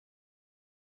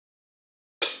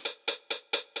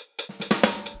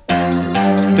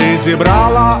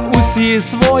зібрала усі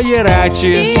свої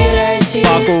речі,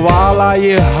 пакувала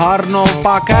їх гарно в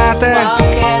пакети,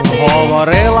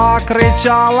 говорила,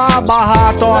 кричала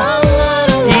багато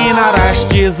і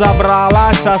нарешті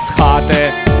забралася з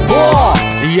хати. Бо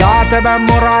я тебе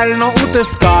морально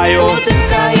утискаю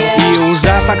і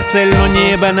уже так сильно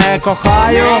ніби не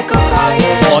кохаю.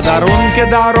 Подарунки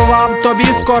дарував тобі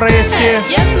з користі,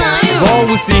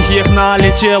 бо усіх їх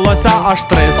налічилося аж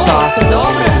 300.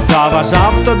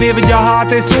 Заважав тобі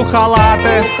вдягатись у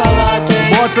халати,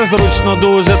 бо це зручно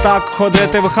дуже так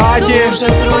ходити в хаті.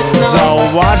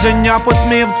 Зауваження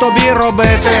посмів тобі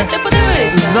робити,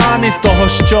 замість того,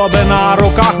 щоби на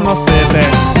руках носити.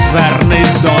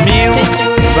 Вернись домів,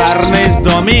 вернись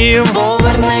домів,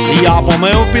 я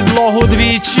помив підлогу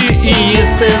двічі і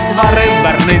їсти зварив.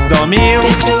 Вернись домів,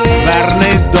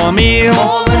 вернись домів,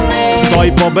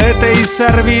 той побитий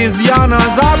сервіз я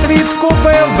назад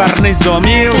відкупив. Вернись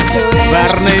домів,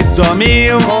 вернись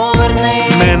домів,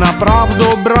 ми направду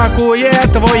бракує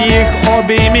твоїх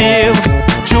обіймів.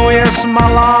 Чуєш,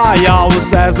 мала, я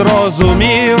усе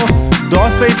зрозумів,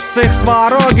 досить цих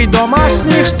сварок і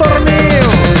домашніх штормів.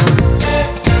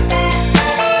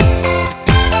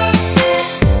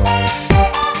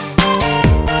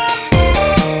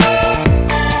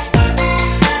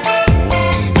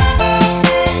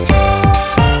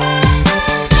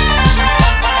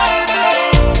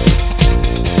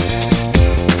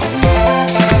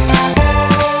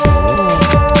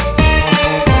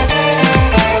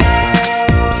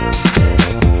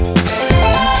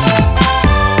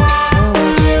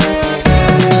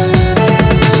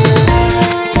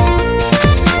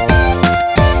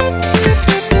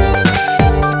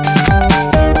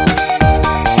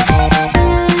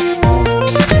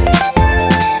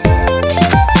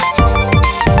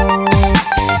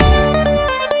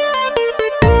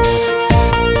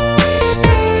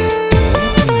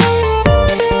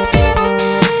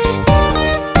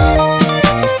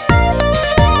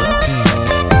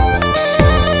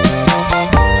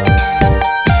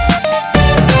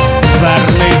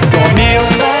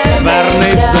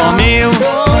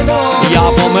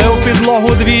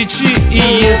 Підлогу двічі і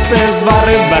їсти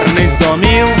зварив. Вернись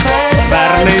домів,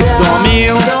 вернись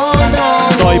домів,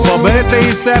 той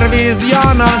побитий сервіз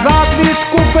я назад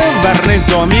відкупив. Вернись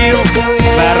домів,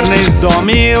 вернись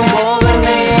домів,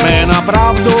 ми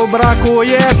направду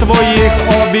бракує твоїх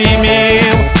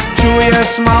обіймів.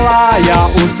 Чуєш, мала,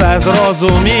 я усе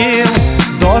зрозумів,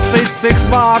 досить цих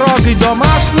сварок і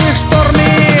домашніх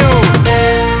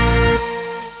штормів.